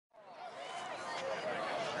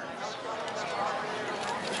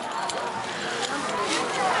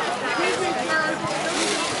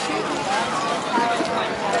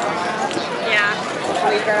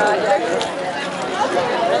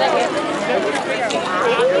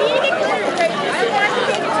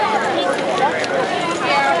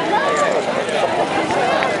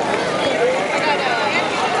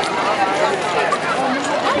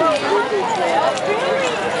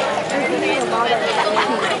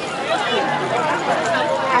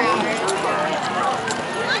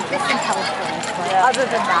Other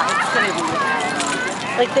than that, it's gonna be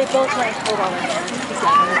like they both might hold on their hands.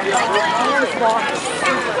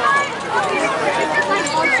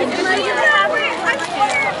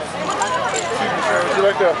 Would you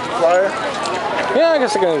like a flyer? Yeah, I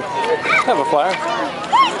guess I can have a flyer.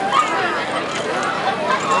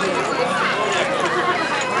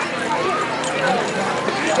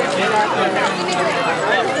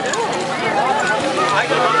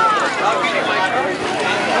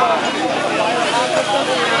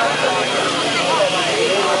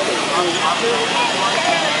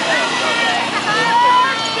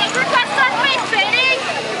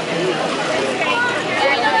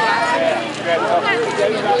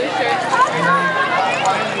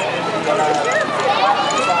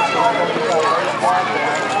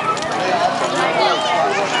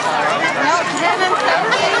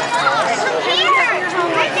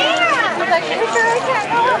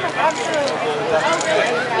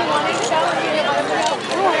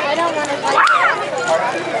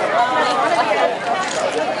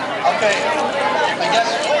 Okay, I guess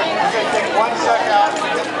we're going to take 1 second out and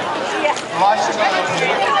wash it out.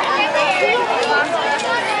 Okay,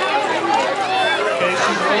 she's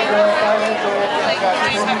a big girl, 5 years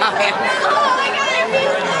old.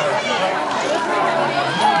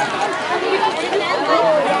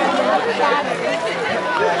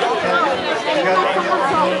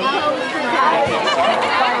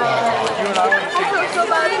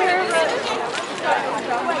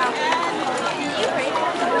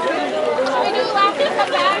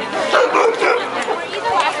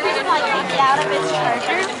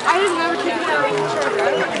 I didn't know take it out of its charger.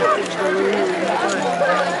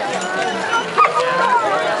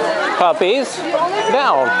 Puppies,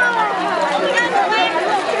 down.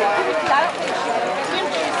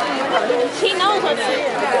 She knows what she is.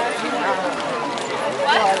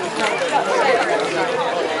 What?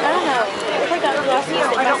 I don't know. I forgot what else he's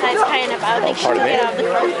besides tying up. I think she can get out of the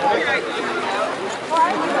car.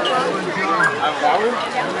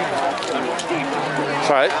 It's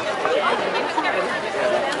all right.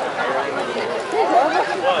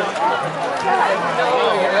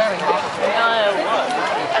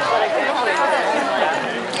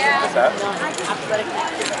 What's that?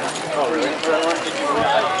 Oh, really?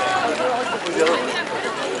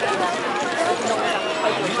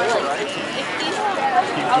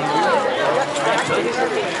 Actually, no.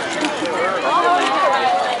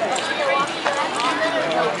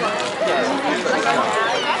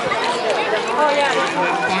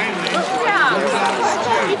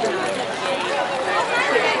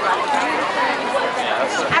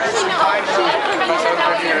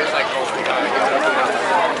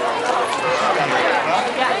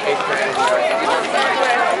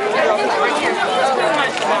 She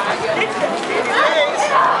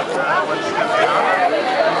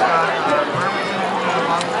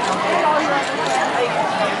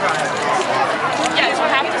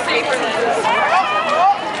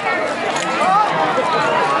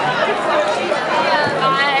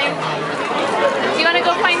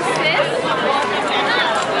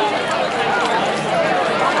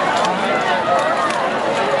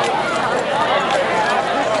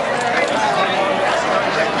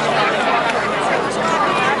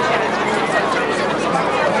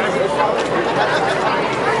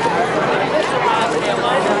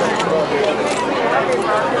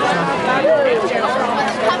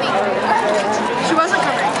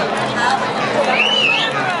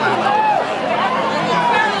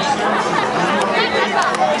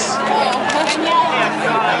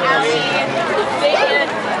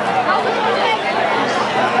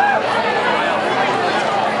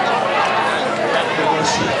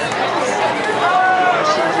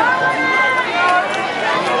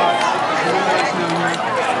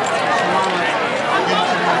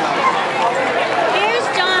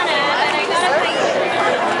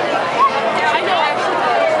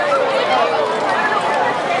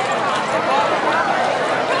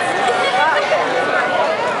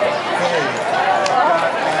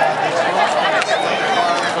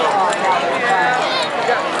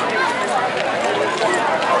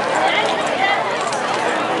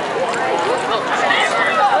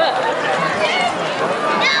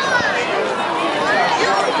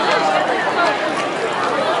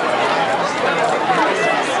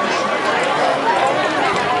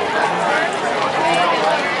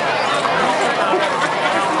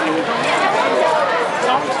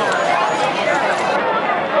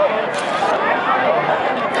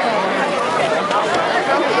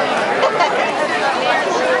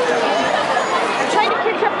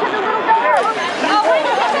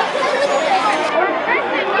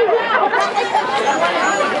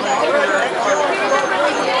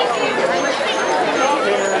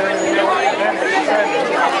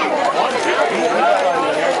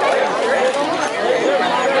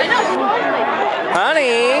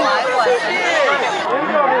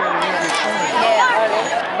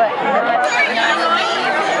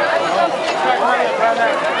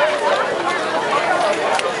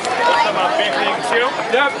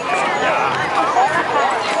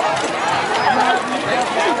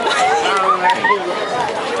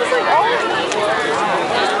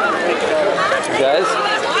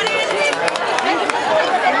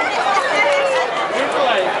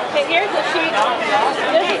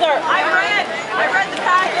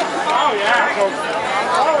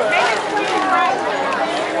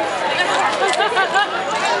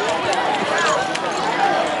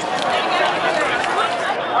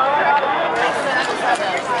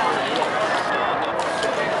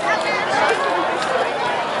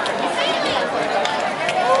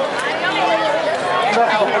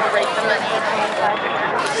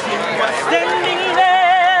Standing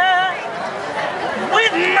there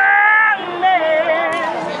with my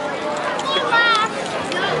man.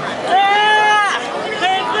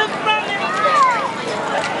 Take the funny.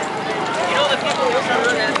 You know the people who are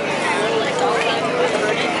running.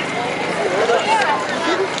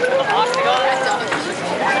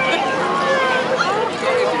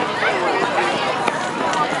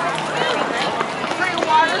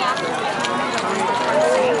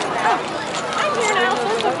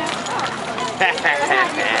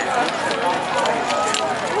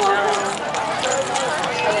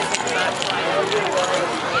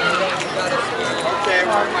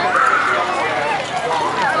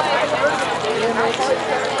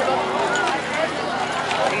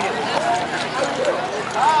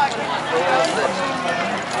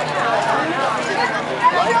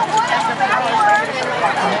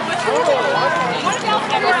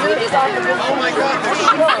 Oh my God,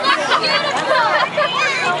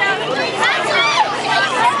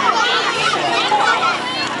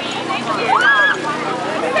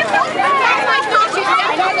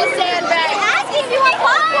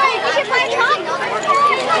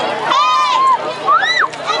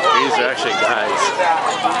 These are actually guys.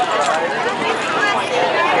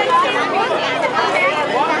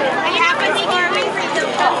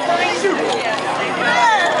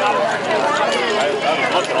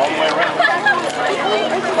 looking all the way around.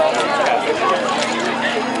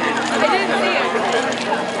 I didn't see it.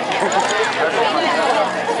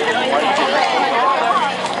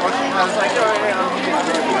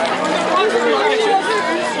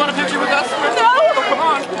 Want a picture with us? No! Come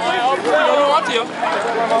on. We don't want to.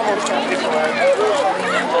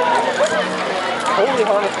 Holy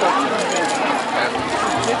harness.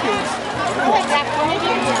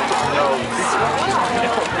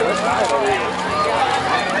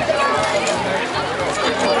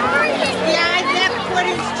 Yeah, I never put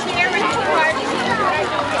his chair in the party.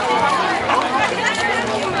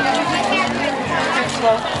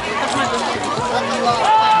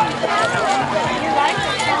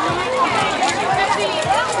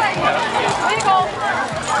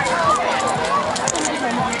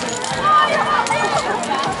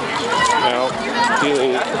 No,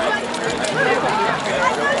 delete.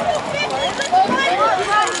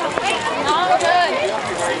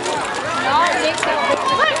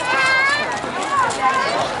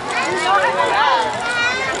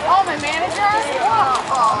 Oh, my manager?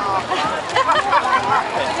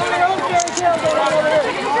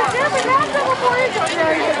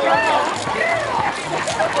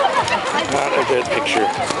 Not a good picture.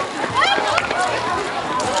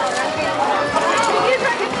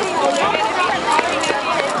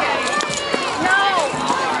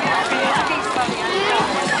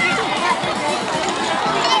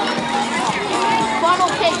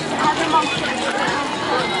 Funnel cake, other monkey.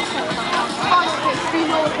 Funnel cake, do you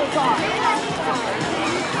know what those are?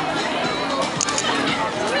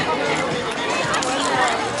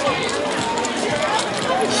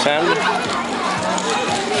 Send.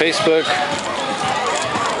 Facebook.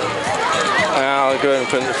 I'll go ahead and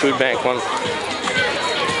put in the food bank one.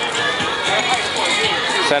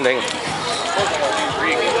 Sending.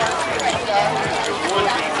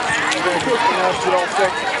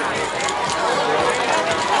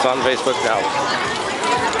 It's on Facebook now.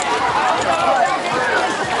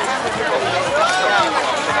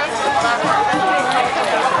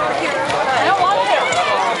 I don't want to.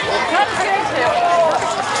 I'm scared to.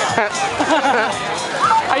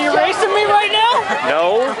 Are you racing me right now?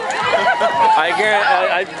 No.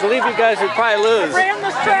 I believe you guys would probably lose. Ran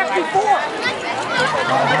this track before.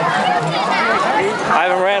 I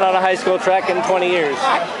haven't ran on a high school track in 20 years.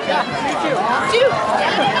 Yeah, me too.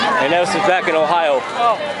 And that was back in Ohio.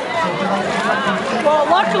 Oh. Well,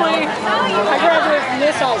 luckily, I graduated from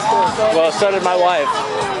this high school. So. Well, so did my wife.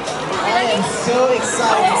 I am so excited.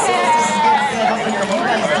 So this is getting set up here. You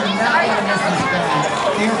guys do not want to miss this thing.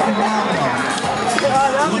 They're phenomenal.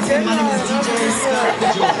 Listen, my name is DJ Scott.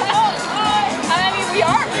 I mean, we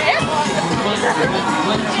are, man.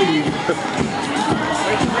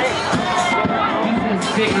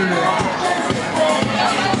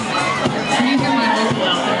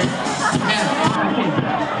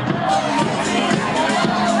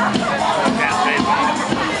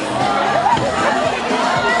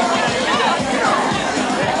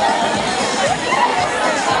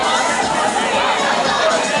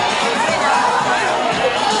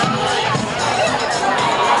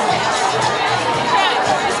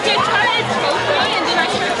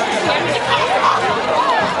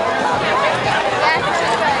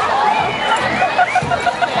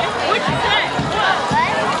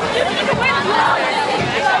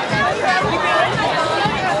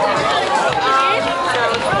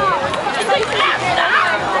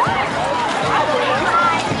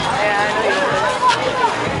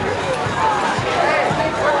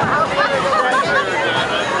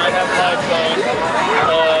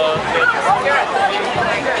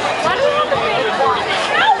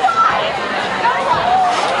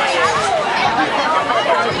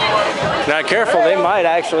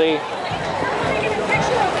 actually.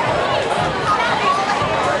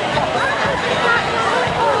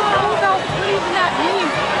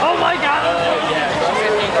 Oh my God!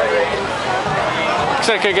 Looks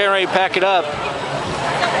like they're getting ready to pack it up.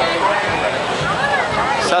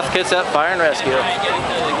 South Kitsap Fire and Rescue.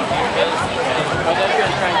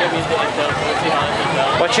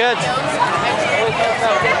 Watch it.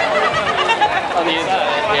 On the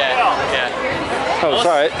inside. Yeah. Oh,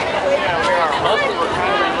 sorry. Yeah, we are. Most of the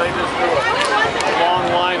time we lay this through a long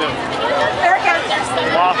line of